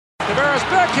Tavares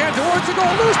backhand towards the goal.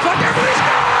 Loose puck. Everybody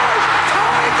scores!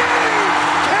 Tie game!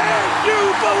 Can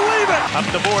you believe it? Up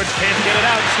the boards, can't get it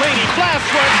out. Sweeney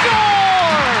blasts one,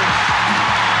 scores!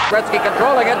 Gretzky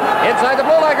controlling it. Inside the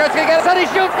blue line. Gretzky gets it. He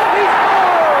shoots. He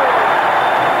scores!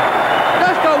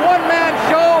 Just a one-man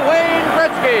show, Wayne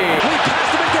Gretzky. Lee pass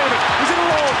to McDavid. He's in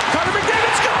a roll. Connor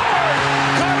McDavid scores!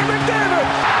 Connor McDavid!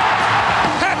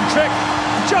 Hat trick,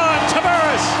 John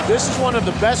Tavares. This is one of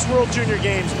the best World Junior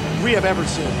games we have ever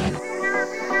seen.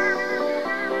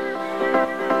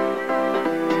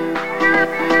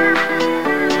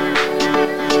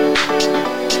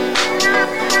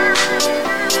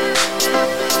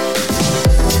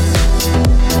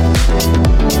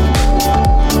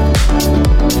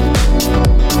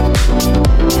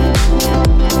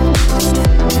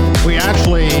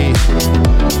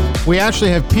 We actually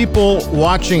have people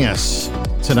watching us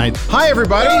tonight. Hi,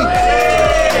 everybody.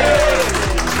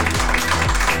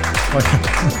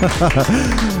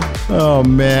 Oh,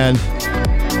 man.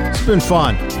 It's been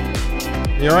fun.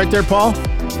 You all right there, Paul?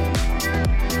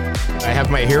 I have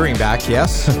my hearing back,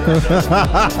 yes.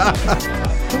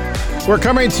 We're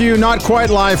coming to you not quite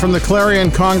live from the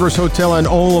Clarion Congress Hotel in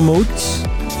Olomouc.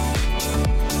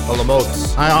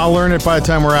 I'll learn it by the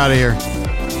time we're out of here.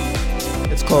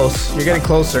 It's close. You're getting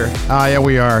closer. Yeah,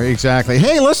 we are. Exactly.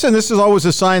 Hey, listen, this is always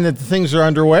a sign that things are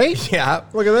underway. Yeah.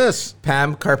 Look at this.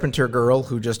 Pam Carpenter Girl,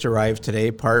 who just arrived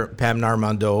today, Pam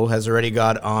Narmando, has already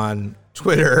got on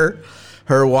Twitter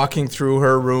her walking through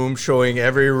her room, showing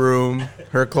every room,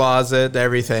 her closet,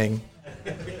 everything.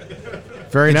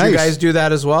 Very nice. Did you guys do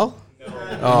that as well?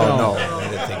 No. I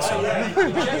didn't think so.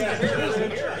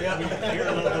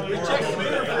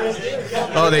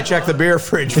 Oh, they check the beer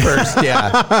fridge first,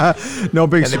 yeah. No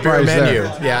big and the surprise beer menu.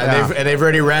 there. Yeah. They've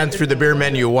already ran through the beer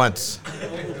menu once.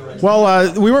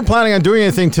 Well, we weren't planning on doing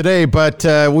anything today, but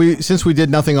since we did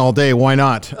nothing all day, why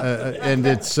not? And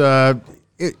it's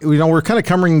we're kind of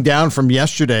coming down from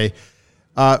yesterday.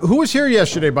 Who was here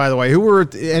yesterday, by the way?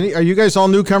 Are you guys all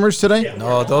newcomers today?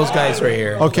 No, those guys were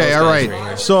here. Okay, all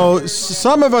right. So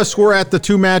some of us were at the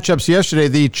two matchups yesterday.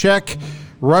 The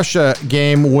Czech-Russia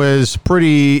game was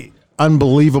pretty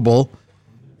unbelievable.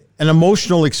 An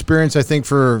emotional experience, I think,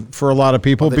 for a lot of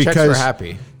people, the Czechs because were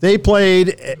happy. They played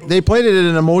it at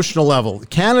an emotional level.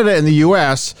 Canada and the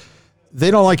U.S.,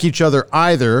 they don't like each other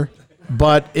either,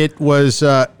 but it was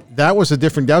that was a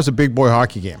big boy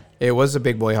hockey game. It was a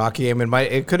big boy hockey game, and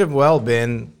it could have well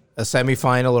been a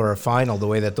semifinal or a final the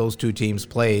way that those two teams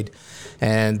played,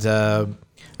 and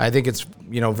I think it's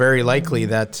very likely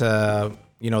that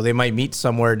they might meet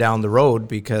somewhere down the road,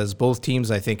 because both teams,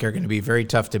 I think, are going to be very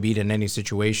tough to beat in any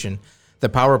situation. The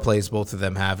power plays both of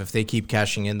them have, if they keep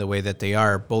cashing in the way that they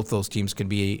are, both those teams can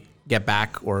get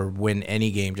back or win any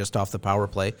game just off the power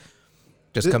play.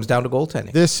 Just comes down to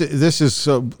goaltending. This is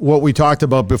what we talked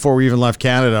about before we even left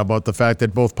Canada, about the fact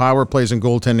that both power plays and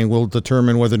goaltending will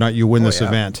determine whether or not you win this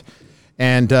event.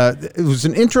 And it was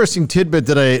an interesting tidbit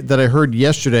that I heard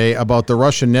yesterday about the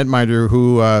Russian netminder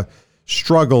who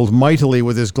struggled mightily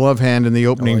with his glove hand in the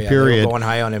opening period. They were going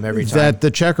high on him every time. That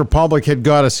the Czech Republic had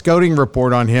got a scouting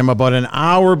report on him about an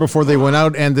hour before they went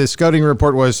out, and the scouting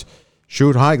report was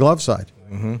shoot high glove side.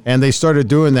 Mm-hmm. And they started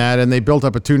doing that, and they built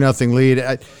up a 2-0 lead.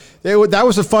 That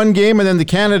was a fun game, and then the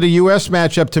Canada-U.S.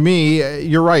 matchup, to me,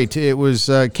 you're right. It was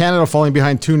Canada falling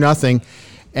behind 2-0,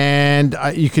 and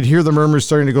you could hear the murmurs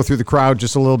starting to go through the crowd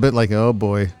just a little bit, like, oh,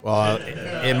 boy. Well,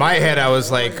 in my head, I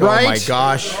was like, oh, my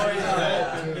gosh.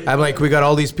 I'm like, we got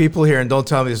all these people here, and don't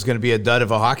tell me this is going to be a dud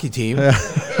of a hockey team.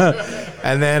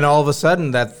 And then all of a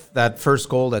sudden, that first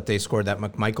goal that they scored, that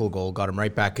McMichael goal, got them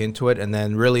right back into it, and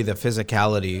then really the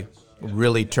physicality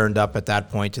really turned up at that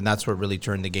point, and that's what really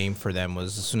turned the game for them,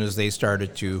 was as soon as they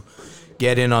started to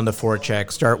get in on the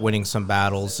forecheck, start winning some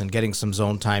battles and getting some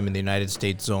zone time in the United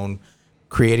States zone,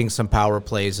 creating some power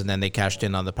plays, and then they cashed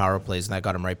in on the power plays, and that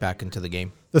got them right back into the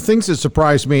game. The things that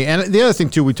surprised me, and the other thing,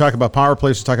 too, we talk about power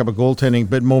plays, we talk about goaltending,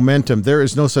 but momentum. There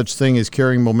is no such thing as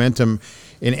carrying momentum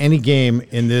in any game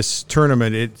in this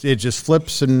tournament. It just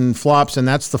flips and flops, and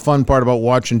that's the fun part about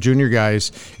watching junior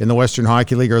guys in the Western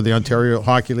Hockey League or the Ontario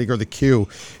Hockey League or the Q,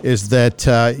 is that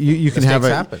you can have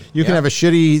a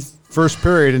shitty first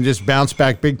period and just bounce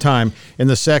back big time in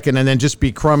the second, and then just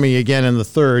be crummy again in the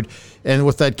third. And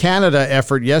with that Canada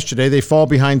effort yesterday, they fall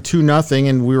behind 2-0,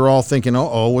 and we were all thinking,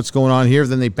 what's going on here?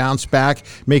 Then they bounce back,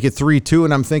 make it 3-2,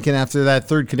 and I'm thinking after that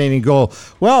third Canadian goal,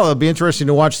 well, it'll be interesting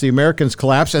to watch the Americans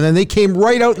collapse. And then they came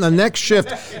right out in the next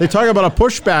shift. They talk about a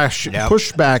pushback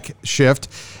shift,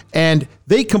 and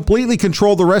they completely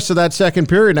controlled the rest of that second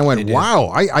period. And I went,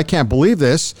 wow, I can't believe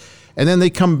this. And then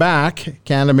they come back.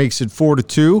 Canada makes it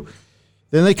 4-2.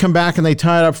 Then they come back and they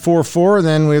tie it up 4-4, and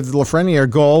then we have the Lafreniere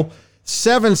goal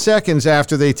 7 seconds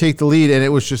after they take the lead, and it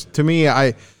was just, to me,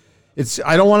 I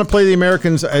don't want to play the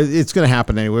Americans. It's going to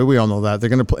happen anyway. We all know that. They're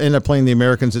going to end up playing the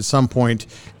Americans at some point,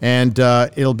 and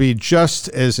it'll be just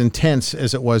as intense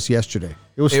as it was yesterday.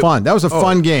 It was fun. That was a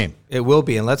fun game. It will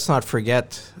be, and let's not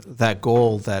forget that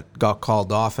goal that got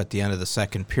called off at the end of the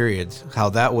second period, how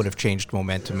that would have changed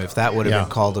momentum if that would have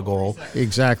been called a goal.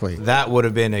 Exactly. That would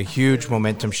have been a huge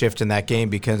momentum shift in that game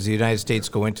because the United States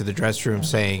go into the dressing room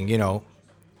saying,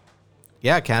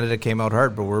 Canada came out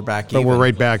hard, but we're back even. But we're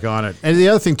right back on it. And the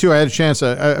other thing, too, I had a chance,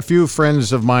 a few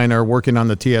friends of mine are working on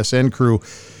the TSN crew,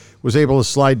 was able to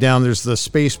slide down. There's the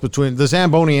space between the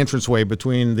Zamboni entranceway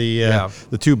between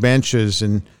the two benches,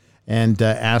 and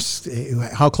asked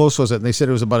how close was it. And they said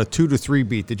it was about a 2 to 3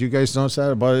 beat. Did you guys notice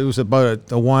that? It was about a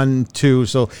 1-2.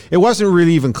 So it wasn't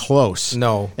really even close.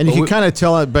 No, and you can kind of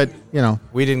tell it, but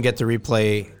we didn't get the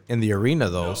replay in the arena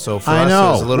though. So for I us, know.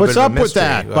 it was a little What's bit up of a with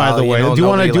that? mystery. By the way, do you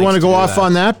want to go off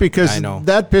on that, because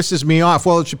that pisses me off?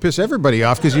 Well, it should piss everybody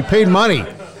off because you paid money.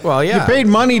 Well, yeah, you paid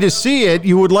money to see it.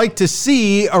 You would like to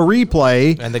see a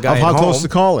replay and the guy of how close the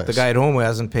call is. The guy at home who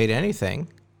hasn't paid anything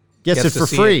gets it for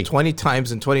free 20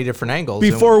 times in 20 different angles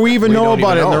before we even know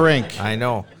about it in the rink. I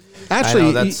know.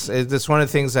 Actually, that's one of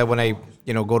the things that when I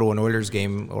go to an Oilers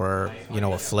game or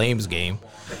a Flames game.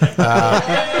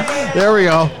 There we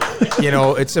go.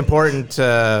 It's important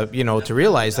to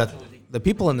realize that the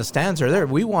people in the stands are there.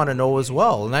 We want to know as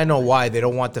well. And I know why. They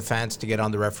don't want the fans to get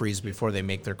on the referees before they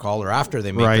make their call or after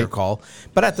they make their call.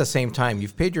 But at the same time,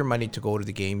 you've paid your money to go to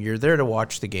the game. You're there to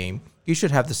watch the game. You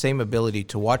should have the same ability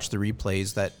to watch the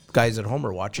replays that guys at home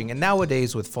are watching. And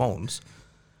nowadays with phones,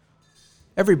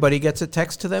 everybody gets a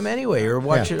text to them anyway, or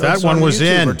watch it. That one was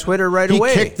YouTube in or Twitter right he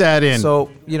away. He kicked that in. So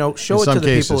show it to the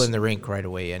cases. people in the rink right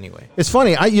away. Anyway, it's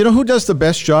funny. Who does the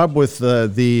best job with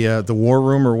the war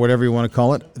room or whatever you want to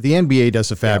call it? The NBA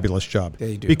does a fabulous job.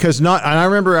 They do. And I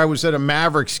remember I was at a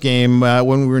Mavericks game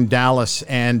when we were in Dallas,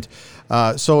 and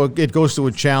so it goes to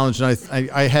a challenge, and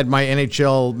I had my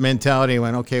NHL mentality. I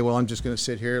went, okay, well, I'm just going to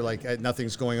sit here like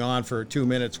nothing's going on for 2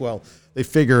 minutes. Well, they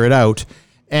figure it out.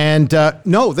 And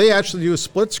no, they actually do a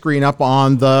split screen up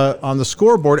on the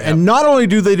scoreboard. Yep. And not only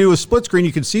do they do a split screen,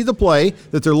 you can see the play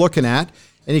that they're looking at,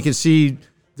 and you can see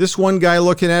this one guy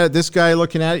looking at it, this guy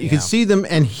looking at it. You can see them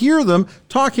and hear them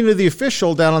talking to the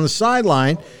official down on the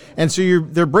sideline. And so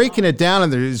they're breaking it down,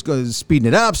 and they're just speeding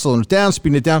it up, slowing it down,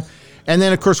 speeding it down. And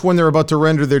then, of course, when they're about to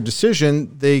render their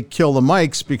decision, they kill the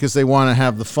mics because they want to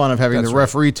have the fun of having the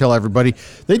referee tell everybody.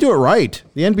 They do it right.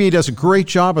 The NBA does a great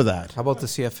job of that. How about the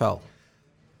CFL?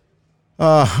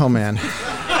 Oh, man.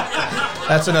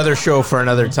 That's another show for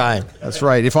another time. That's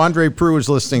right. If Andre Proulx is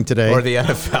listening today. Or the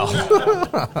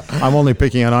NFL. I'm only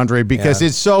picking on Andre because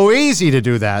it's so easy to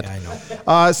do that. Yeah,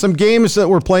 I know. Some games that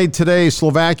were played today,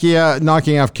 Slovakia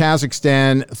knocking off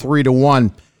Kazakhstan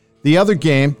 3-1. The other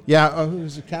game,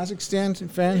 who's a Kazakhstan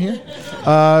fan here?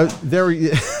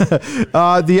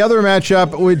 The other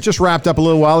matchup, we just wrapped up a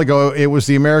little while ago. It was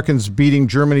the Americans beating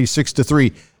Germany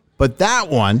 6-3. But that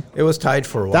one, it was tied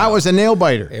for a while. That was a nail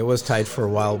biter. It was tied for a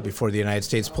while before the United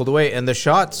States pulled away. And the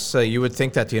shots, you would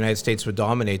think that the United States would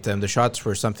dominate them. The shots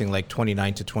were something like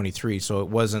 29-23. So it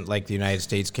wasn't like the United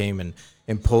States came and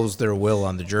imposed their will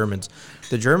on the Germans.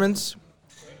 The Germans,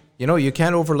 you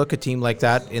can't overlook a team like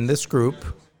that in this group.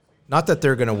 Not that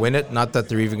they're going to win it, not that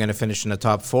they're even going to finish in the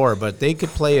top 4, but they could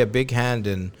play a big hand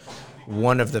in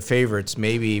one of the favorites,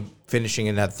 maybe finishing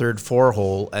in that third 4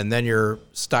 hole, and then you're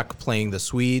stuck playing the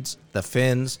Swedes, the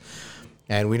Finns,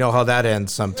 and we know how that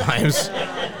ends sometimes.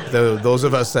 Those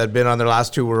of us that had been on their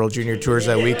last 2 World Junior Tours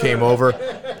that we came over,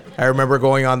 I remember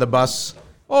going on the bus,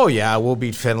 we'll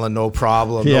beat Finland, no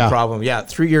problem, no problem.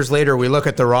 3 years later, we look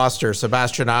at the roster,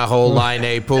 Sebastian Aho,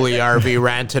 Laine, Puljujärvi,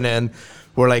 Rantanen.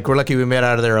 We're lucky we made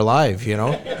out of there alive,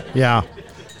 Yeah.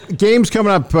 Games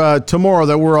coming up tomorrow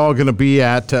that we're all going to be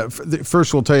at.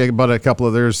 First, we'll tell you about a couple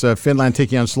of. There's Finland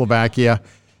taking on Slovakia.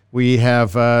 We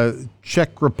have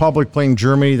Czech Republic playing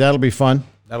Germany. That'll be fun.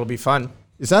 That'll be fun.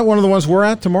 Is that one of the ones we're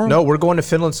at tomorrow? No, we're going to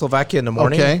Finland, Slovakia in the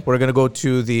morning. Okay. We're going to go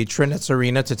to the Trinitz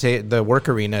Arena to take the work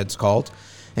arena, it's called.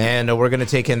 And we're going to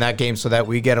take in that game so that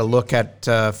we get a look at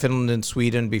Finland and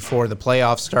Sweden before the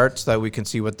playoff starts, so that we can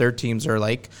see what their teams are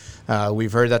like.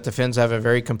 We've heard that the Finns have a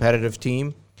very competitive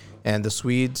team. And the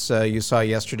Swedes, you saw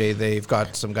yesterday, they've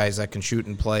got some guys that can shoot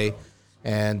and play.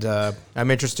 And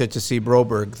I'm interested to see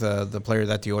Broberg, the player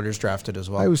that the Oilers drafted as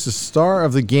well. I was the star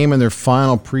of the game in their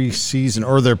final preseason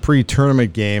or their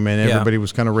pre-tournament game, and everybody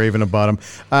was kind of raving about him.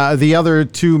 The other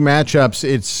two matchups,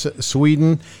 it's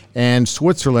Sweden and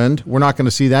Switzerland. We're not going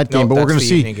to see that game, but we're going to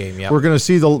see we're going to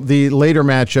see the later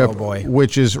matchup,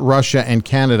 which is Russia and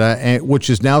Canada,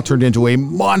 which is now turned into a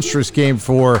monstrous game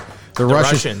for the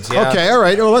Russians. Okay, all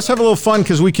right. Well, let's have a little fun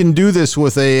because we can do this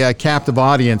with a captive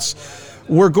audience.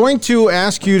 We're going to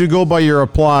ask you to go by your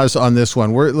applause on this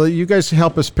one. You guys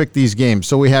help us pick these games.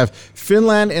 So we have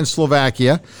Finland and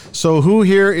Slovakia. So who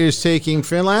here is taking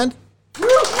Finland?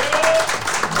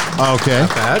 Okay.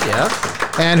 Not bad, yeah.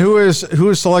 And who is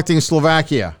selecting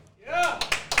Slovakia?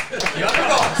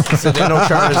 Zdeno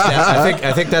Chara's dad.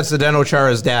 I think that's Zdeno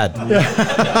Chara's dad.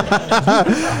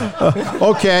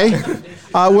 Okay.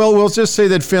 We'll just say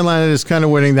that Finland is kind of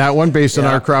winning that one based on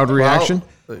our crowd reaction.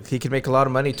 Well, he could make a lot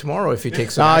of money tomorrow if he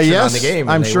takes some action on the game.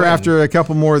 I'm sure after a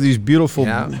couple more of these beautiful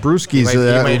brewskis. He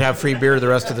might have free beer the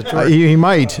rest of the tour. He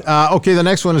might. Okay, the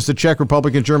next one is the Czech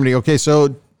Republic and Germany. Okay,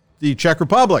 so the Czech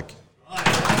Republic.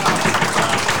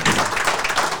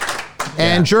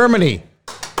 And Germany.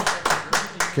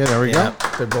 Okay, there we go.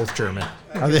 They're both German.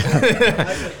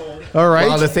 All right.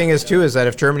 Well, the thing is, too, is that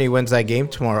if Germany wins that game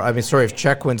tomorrow, if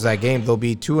Czech wins that game, they'll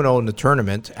be 2-0 in the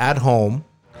tournament at home.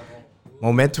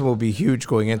 Momentum will be huge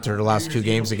going into the last two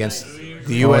games against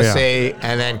the USA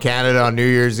and then Canada on New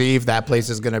Year's Eve. That place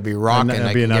is going to be rocking.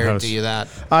 I can guarantee you that.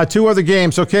 Two other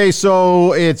games. Okay,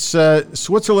 so it's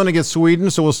Switzerland against Sweden.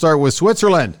 So we'll start with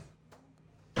Switzerland.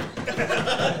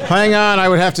 Hang on. I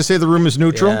would have to say the room is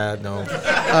neutral. Yeah, no.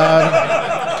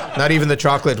 Not even the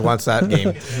chocolate wants that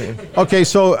game. Okay,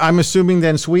 so I'm assuming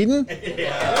then Sweden?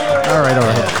 All right.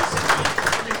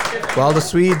 Well, the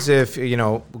Swedes,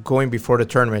 going before the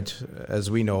tournament, as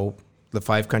we know, the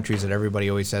 5 countries that everybody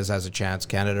always says has a chance,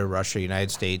 Canada, Russia, United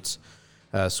States,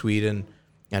 Sweden,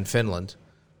 and Finland,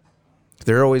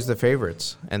 they're always the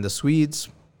favorites. And the Swedes,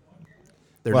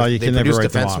 they produce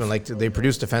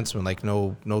defensemen like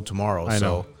no tomorrow.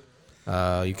 So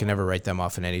you can never write them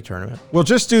off in any tournament. We'll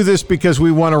just do this because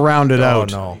we want to round it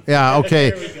out. Oh, no. Yeah,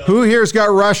 okay. Who here's got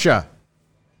Russia?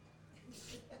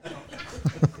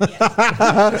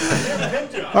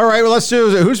 All right, well, let's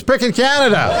do it. Who's picking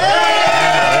Canada?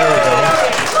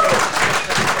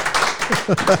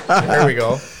 There we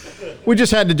go. We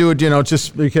just had to do it,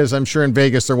 just because I'm sure in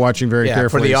Vegas they're watching very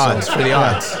carefully. For the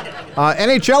odds.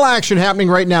 NHL action happening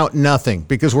right now, nothing,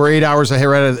 because we're 8 hours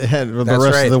ahead of the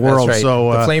rest of the world. That's right.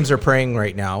 So the Flames are praying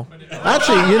right now.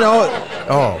 Actually,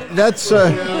 that's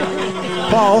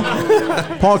Paul,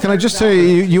 can I just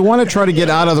say you want to try to get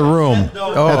out of the room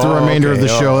at the remainder of the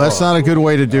show. That's not a good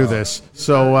way to do this.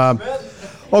 So,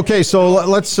 okay, so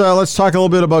let's talk a little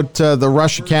bit about the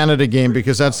Russia-Canada game,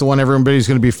 because that's the one everybody's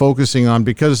going to be focusing on,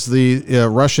 because the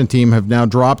Russian team have now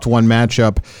dropped one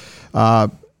matchup.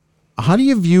 How do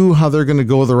you view how they're going to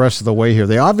go the rest of the way here?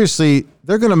 They're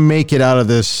going to make it out of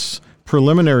this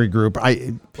preliminary group.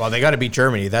 Well, they got to beat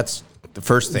Germany. That's the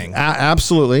first thing.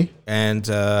 Absolutely. And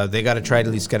they got to try to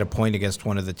at least get a point against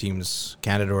one of the teams,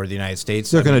 Canada or the United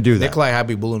States. They're going to do that. Nikolai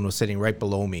Habibulin was sitting right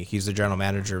below me. He's the general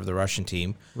manager of the Russian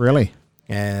team. Really?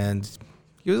 And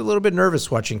he was a little bit nervous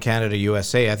watching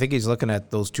Canada-USA. I think he's looking at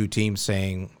those two teams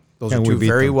saying those are two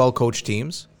very well-coached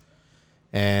teams.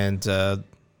 And,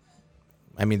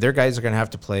 their guys are going to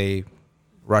have to play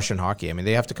Russian hockey.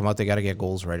 They have to come out. They got to get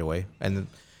goals right away. And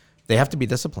they have to be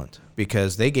disciplined,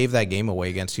 because they gave that game away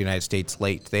against the United States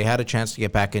late. They had a chance to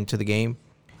get back into the game,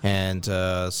 and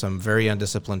some very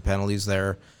undisciplined penalties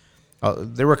there.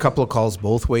 There were a couple of calls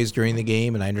both ways during the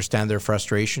game, and I understand their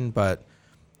frustration, but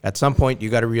at some point you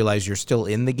got to realize you're still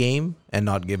in the game and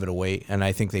not give it away, and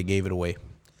I think they gave it away.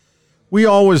 We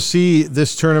always see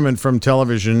this tournament from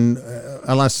television,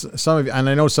 unless some of you, and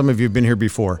I know some of you have been here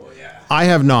before. I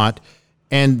have not,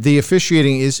 and the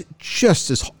officiating is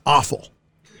just as awful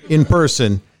in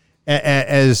person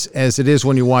as it is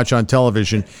when you watch on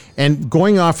television. And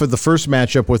going off of the first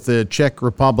matchup with the Czech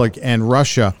Republic and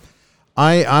Russia,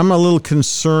 I'm a little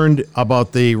concerned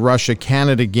about the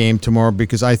Russia-Canada game tomorrow,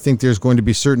 because I think there's going to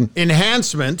be certain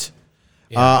enhancement.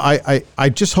 Yeah. I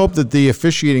just hope that the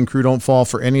officiating crew don't fall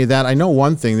for any of that. I know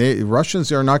one thing. The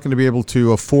Russians are not going to be able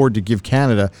to afford to give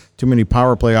Canada too many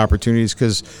power play opportunities,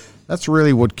 because that's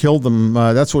really what killed them.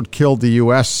 That's what killed the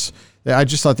U.S. I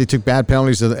just thought they took bad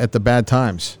penalties at the bad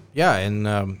times. Yeah,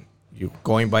 and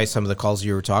going by some of the calls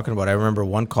you were talking about, I remember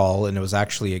one call, and it was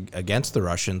actually against the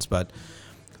Russians, but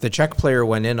the Czech player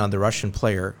went in on the Russian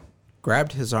player,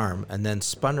 grabbed his arm, and then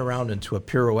spun around into a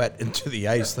pirouette into the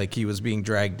ice like he was being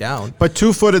dragged down. But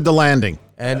 2-footed the landing.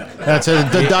 And that's a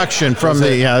deduction from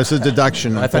the. Yeah, it's a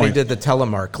deduction. I thought he did the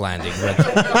telemark landing.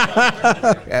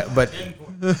 But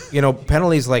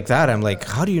penalties like that, I'm like,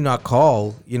 how do you not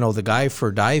call, the guy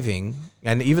for diving?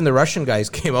 And even the Russian guys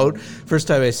came out. First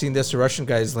time I seen this, the Russian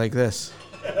guy's like this.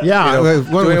 Yeah,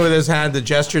 doing with his hand the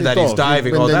gesture that he's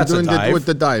diving. Oh, that's a dive. With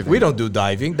the diving. We don't do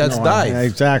diving. That's dive.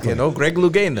 Exactly. Greg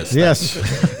Louganis. Yes.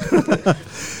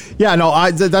 Yeah,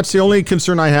 no, that's the only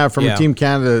concern I have from a Team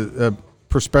Canada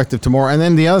perspective tomorrow. And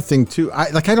then the other thing too, I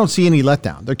don't see any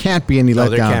letdown. There can't be any letdown. No,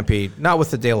 there can't be. Not with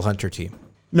the Dale Hunter team.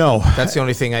 No. That's the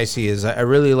only thing I see is I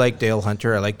really like Dale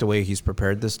Hunter. I like the way he's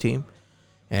prepared this team.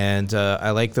 And I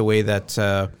like the way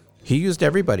that he used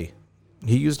everybody.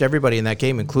 He used everybody in that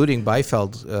game, including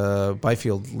Byfield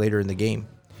later in the game.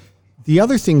 The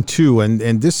other thing too, and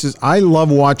this is, I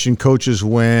love watching coaches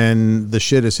when the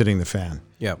shit is hitting the fan.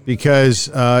 Yeah.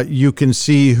 Because you can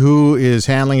see who is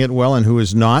handling it well and who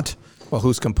is not. Well,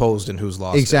 who's composed and who's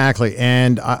lost. Exactly.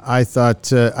 And I thought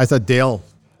Dale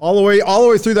all the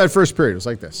way through that first period was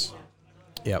like this.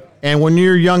 Yep. And when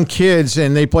you're young kids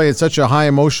and they play at such a high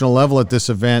emotional level at this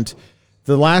event,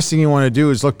 the last thing you want to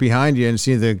do is look behind you and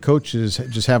see the coaches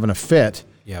just having a fit.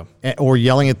 Yeah. Or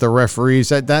yelling at the referees.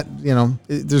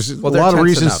 There's a lot of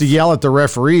reasons to yell at the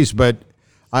referees, but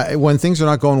when things are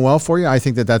not going well for you, I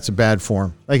think that's a bad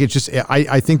form. Like it's just,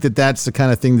 I think that's the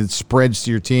kind of thing that spreads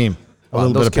to your team. A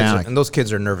little bit of panic. And those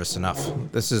kids are nervous enough.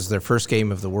 This is their first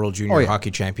game of the World Junior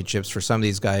Hockey Championships. For some of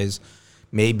these guys,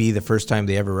 may be the first time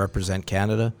they ever represent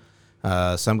Canada.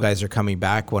 Some guys are coming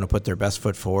back, want to put their best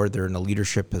foot forward. They're in a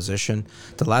leadership position.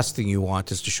 The last thing you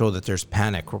want is to show that there's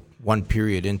panic one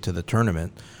period into the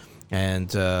tournament, and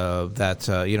that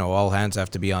all hands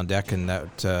have to be on deck, and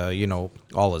that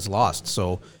all is lost.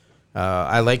 So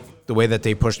I like the way that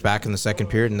they pushed back in the second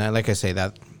period, and like I say,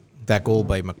 that goal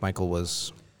by McMichael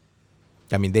was.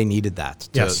 I mean, they needed that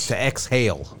to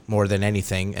exhale more than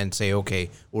anything and say, okay,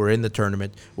 we're in the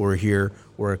tournament, we're here,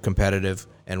 we're competitive,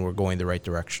 and we're going the right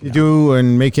direction. You do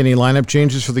and make any lineup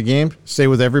changes for the game? Stay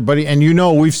with everybody? And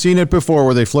we've seen it before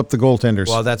where they flip the goaltenders.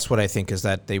 Well, that's what I think is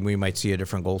that we might see a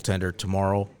different goaltender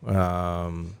tomorrow.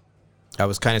 I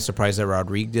was kind of surprised that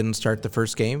Rodrigue didn't start the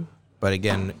first game. But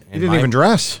again, he didn't even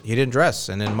dress. He didn't dress.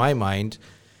 And in my mind,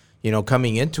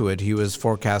 coming into it, he was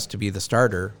forecast to be the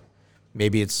starter.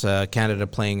 Maybe it's Canada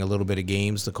playing a little bit of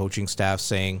games, the coaching staff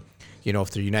saying,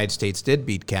 if the United States did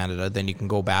beat Canada, then you can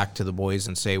go back to the boys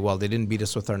and say, well, they didn't beat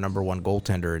us with our number one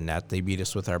goaltender in net. They beat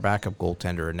us with our backup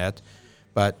goaltender in net.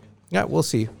 But, yeah, we'll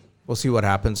see. We'll see what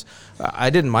happens. I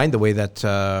didn't mind the way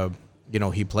that,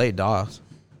 he played Dawes.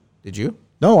 Did you?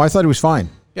 No, I thought he was fine.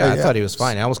 Yeah, I thought he was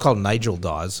fine. I almost called him Nigel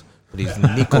Dawes, but he's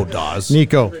Nico Dawes.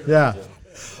 Nico, yeah.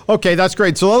 Okay, that's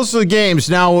great. So those are the games.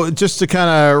 Now, just to kind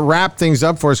of wrap things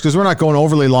up for us, because we're not going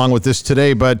overly long with this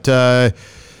today, but that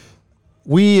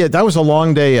was a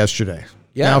long day yesterday.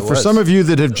 Yeah, now, for some of you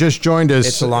that have just joined us,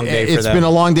 it's a long day for It's been a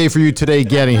long day for you today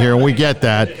getting here, and we get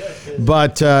that.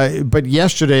 But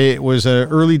yesterday it was an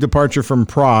early departure from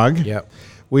Prague. Yep.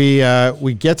 We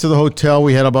get to the hotel.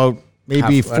 We had about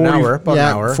maybe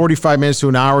 45 minutes to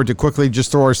an hour to quickly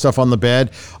just throw our stuff on the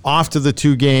bed. Off to the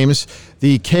two games.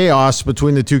 The chaos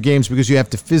between the two games because you have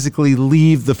to physically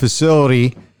leave the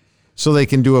facility so they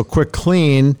can do a quick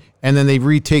clean, and then they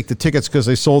retake the tickets because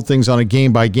they sold things on a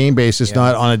game-by-game basis,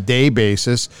 not on a day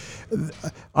basis.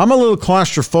 I'm a little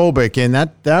claustrophobic, and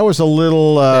that was a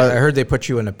little... I heard they put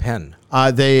you in a pen.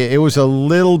 It was a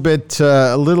little bit,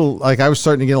 like I was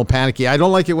starting to get a little panicky. I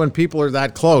don't like it when people are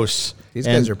that close. These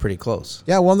guys are pretty close.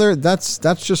 Yeah, well, that's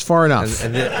just far enough.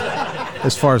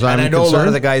 As far as I'm concerned. And I know a lot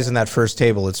of the guys in that first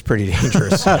table, it's pretty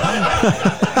dangerous.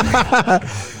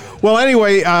 Well,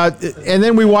 anyway, and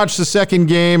then we watched the second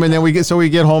game, and then we get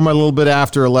home a little bit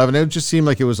after 11. It just seemed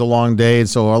like it was a long day, and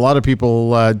so a lot of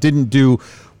people didn't do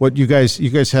what you guys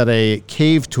had a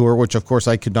cave tour, which of course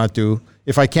I could not do.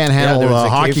 If I can't handle a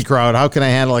hockey crowd, how can I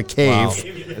handle a cave?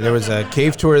 Wow. There was a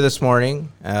cave tour this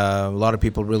morning. A lot of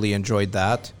people really enjoyed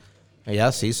that.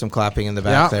 Yeah, see some clapping in the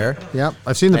back there. Yeah,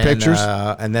 I've seen the pictures.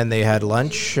 And then they had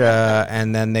lunch,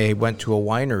 and then they went to a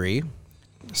winery,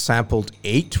 sampled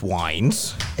 8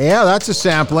 wines. Yeah, that's a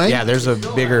sampling. Yeah, there's a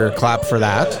bigger clap for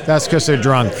that. That's because they're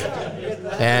drunk.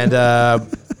 And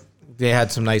they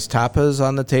had some nice tapas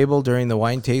on the table during the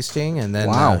wine tasting, and then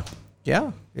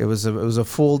yeah, it was a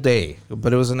full day,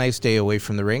 but it was a nice day away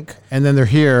from the rink. And then they're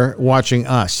here watching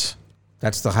us.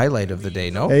 That's the highlight of the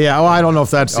day, no? Yeah, well, I don't know if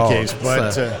that's the case,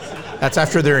 but That's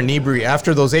after they're inebriated.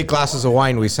 After those 8 glasses of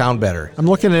wine, we sound better. I'm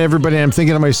looking at everybody and I'm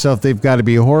thinking to myself, they've got to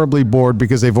be horribly bored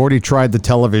because they've already tried the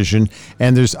television.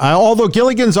 And although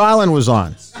Gilligan's Island was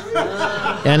on.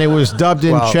 And it was dubbed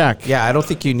in Czech. Yeah, I don't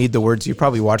think you need the words. You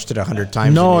probably watched it 100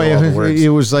 times. No, and knew all the words. it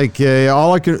was like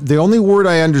the only word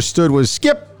I understood was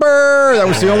skipper. That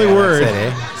was the only word. That's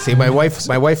it, eh? See, my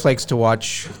wife likes to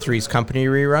watch Three's Company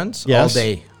reruns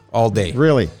all day.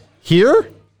 Really? Here?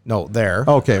 No, there.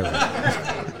 Okay.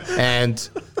 And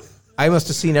I must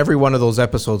have seen every one of those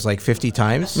episodes like 50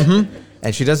 times. Mm-hmm.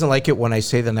 And she doesn't like it when I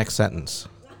say the next sentence.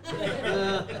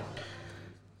 I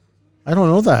don't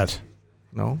know that.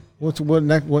 No. What? Well,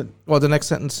 the next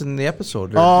sentence in the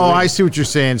episode. I see what you're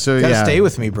saying. So you gotta stay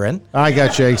with me, Bryn. I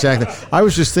got you exactly. I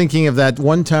was just thinking of that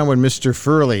one time when Mr.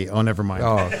 Furley. Oh, never mind.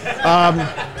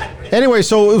 Anyway,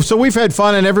 so we've had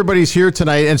fun and everybody's here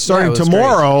tonight. And starting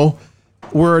tomorrow,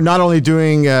 we're not only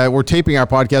doing we're taping our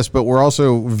podcast, but we're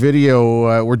also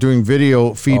video. We're doing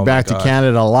video feedback to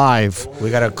Canada live.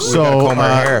 We gotta comb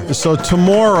our hair. So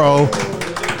tomorrow,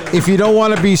 if you don't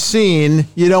want to be seen,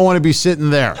 you don't want to be sitting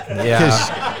there.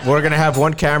 Yeah, we're going to have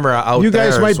one camera out there. You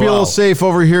guys might be a little safe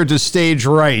over here to stage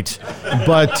right,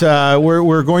 but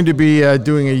we're going to be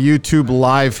doing a YouTube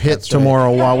live hit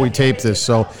tomorrow while we tape this.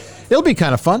 So it'll be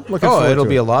kind of fun. It'll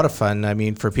be a lot of fun. I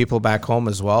mean, for people back home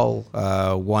as well,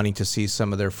 wanting to see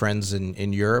some of their friends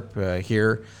in Europe,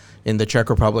 here in the Czech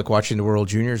Republic watching the World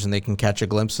Juniors, and they can catch a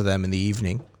glimpse of them in the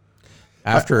evening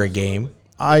after a game.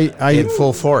 In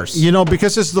full force. You know,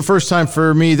 because this is the first time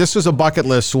for me, this was a bucket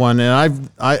list one, and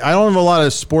I don't have a lot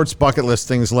of sports bucket list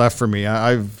things left for me.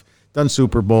 I've done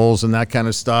Super Bowls and that kind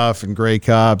of stuff, and Grey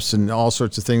Cups and all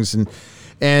sorts of things,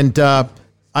 and I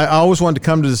always wanted to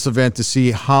come to this event to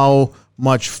see how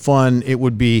much fun it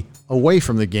would be away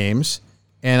from the games,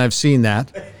 and I've seen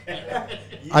that.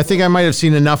 I think I might have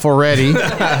seen enough already.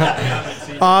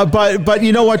 But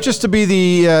you know what? Just to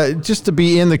be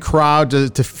in the crowd,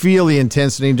 to feel the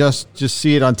intensity, and just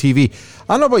see it on TV.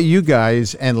 I don't know about you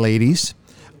guys and ladies,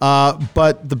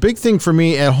 but the big thing for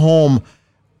me at home,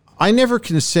 I never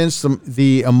can sense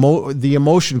the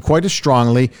emotion quite as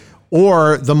strongly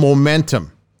or the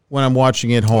momentum when I'm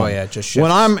watching at home. Oh yeah, it just shifts.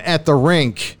 When I'm at the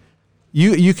rink,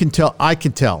 you can tell. I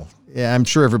can tell. Yeah, I'm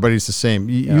sure everybody's the same.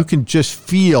 You can just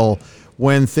feel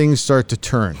when things start to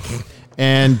turn.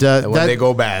 And when they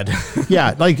go bad.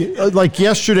 Yeah, like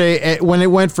yesterday when it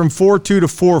went from 4-2 to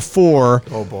 4-4.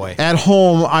 Oh, boy. At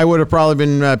home, I would have probably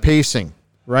been pacing,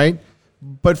 right?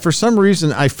 But for some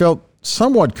reason, I felt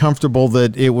somewhat comfortable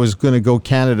that it was going to go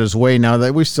Canada's way. Now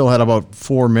that we still had about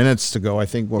 4 minutes to go, I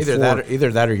think.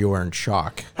 Either that or you were in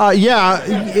shock.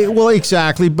 Well,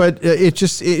 exactly. But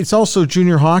it's also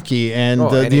junior hockey, and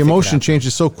the emotion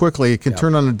changes so quickly. It can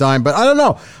turn on a dime. But I don't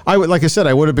know. Like I said,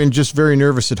 I would have been just very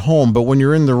nervous at home. But when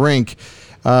you're in the rink,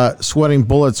 sweating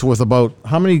bullets with about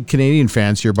how many Canadian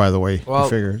fans here, by the way? Well, I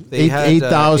figure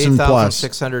 8,000 plus.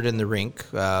 600 in the rink.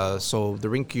 So the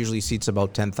rink usually seats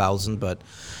about 10,000, but.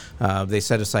 They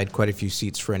set aside quite a few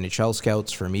seats for NHL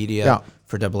scouts, for media,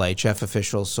 for IIHF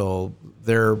officials. So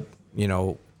their,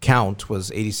 count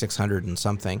was 8,600 and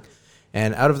something.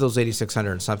 And out of those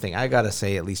 8,600 and something, I got to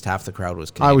say at least half the crowd was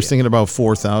Canadian. I was thinking about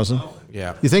 4,000.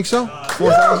 Yeah. You think so?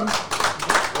 4,000?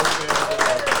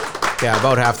 Yeah,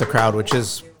 about half the crowd, which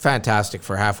is fantastic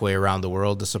for halfway around the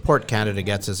world. The support Canada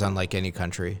gets is unlike any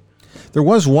country. There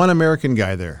was one American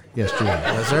guy there yesterday.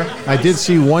 Was there? I did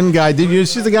see one guy. Did you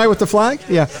see the guy with the flag?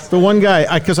 Yeah, the one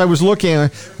guy. Because I was looking.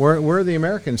 Where are the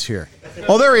Americans here?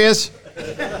 Oh, there he is.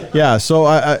 Yeah. So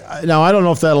now I don't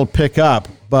know if that'll pick up,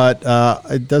 but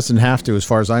it doesn't have to, as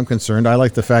far as I'm concerned. I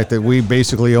like the fact that we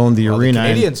basically own the arena. The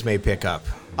Canadians may pick up.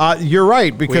 You're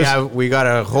right, because we got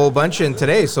a whole bunch in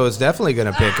today, so it's definitely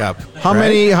going to pick up. How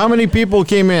many people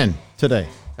came in today?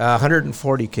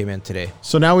 140 came in today.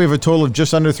 So now we have a total of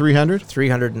just under 300?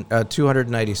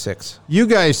 296. You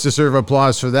guys deserve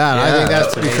applause for that. Yeah, I think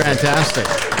that's fantastic.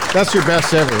 That's your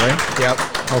best ever, right? Yep.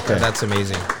 Okay. That's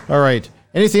amazing. All right.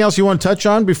 Anything else you want to touch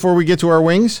on before we get to our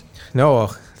wings? No,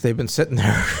 they've been sitting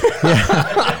there.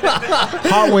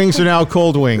 Hot wings are now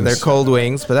cold wings. They're cold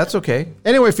wings, but that's okay.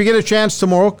 Anyway, if you get a chance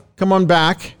tomorrow, come on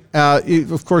back.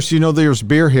 Of course, there's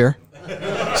beer here.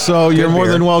 So you're more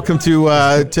than welcome to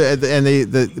by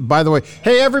the way,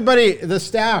 hey everybody, the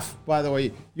staff, by the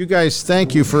way, you guys,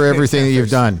 thank you for everything that you've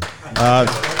done.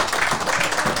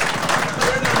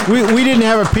 We didn't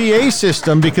have a PA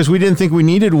system because we didn't think we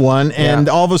needed one, and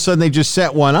all of a sudden they just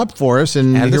set one up for us,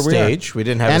 and here the stage. We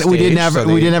didn't have a stage. We didn't have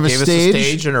a stage. Us a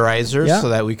stage and a riser so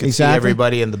that we could see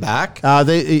everybody in the back.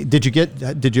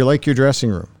 Did you like your dressing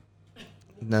room?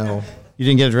 No. You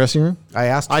didn't get a dressing room?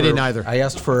 I didn't either. I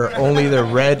asked for only the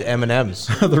red M&Ms.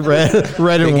 The red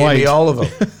and They white. gave me all of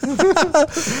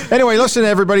them. Anyway, listen,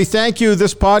 everybody. Thank you.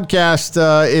 This podcast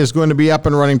is going to be up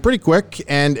and running pretty quick.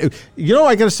 And,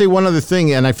 I got to say one other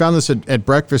thing, and I found this at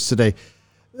breakfast today.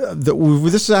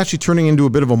 This is actually turning into a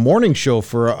bit of a morning show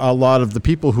for a lot of the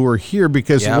people who are here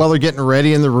because while they're getting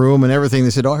ready in the room and everything,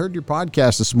 they said, I heard your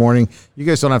podcast this morning. You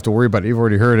guys don't have to worry about it. You've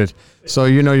already heard it. So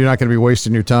you're not going to be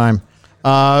wasting your time.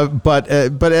 But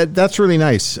that's really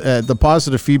nice. The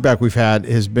positive feedback we've had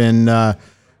has been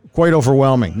quite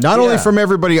overwhelming. Not only from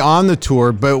everybody on the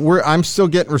tour, but I'm still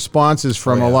getting responses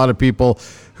from a lot of people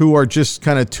who are just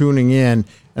kind of tuning in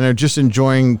and are just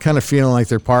enjoying, kind of feeling like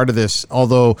they're part of this.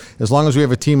 Although, as long as we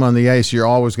have a team on the ice, you're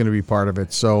always going to be part of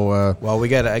it. So,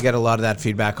 I get a lot of that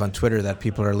feedback on Twitter that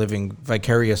people are living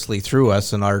vicariously through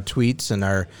us and our tweets and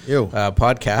our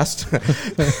podcast.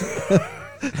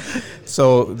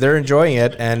 So they're enjoying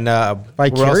it, and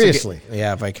vicariously.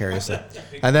 Vicariously.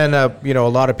 And then a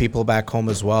lot of people back home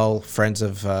as well, friends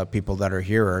of people that are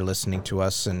here, are listening to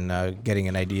us and getting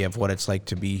an idea of what it's like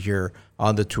to be here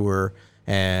on the tour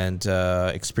and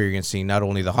experiencing not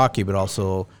only the hockey but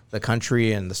also the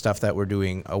country and the stuff that we're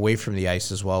doing away from the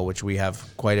ice as well, which we have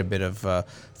quite a bit of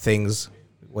things.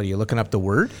 What are you looking up the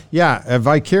word? Yeah,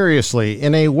 vicariously,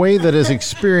 in a way that is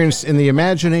experienced in the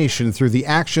imagination through the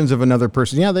actions of another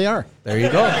person. Yeah, they are. There you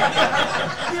go.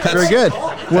 Very good.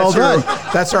 Well done.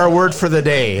 That's our word for the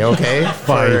day, okay?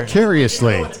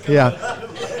 Vicariously. Yeah.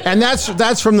 And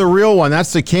that's from the real one.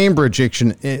 That's the Cambridge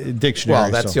dictionary.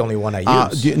 Well, that's the only one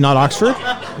I use. Not Oxford?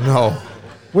 No.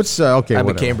 What's okay? I'm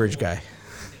whatever. a Cambridge guy.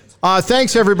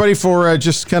 Thanks everybody for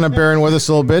just kind of bearing with us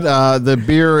a little bit. The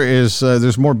beer is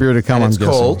there's more beer to come. And it's I'm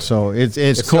guessing. cold. So it's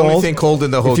The cold. only thing cold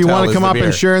in the hotel. If you want to come up beer.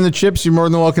 and share in the chips, you're more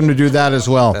than welcome to do that as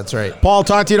well. That's right. Paul,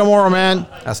 talk to you tomorrow, man.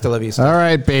 Hasta la vista. All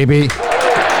right, baby.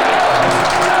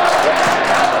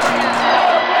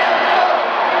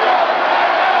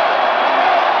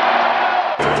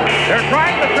 They're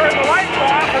trying to turn the lights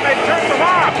off, and they turned them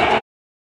off.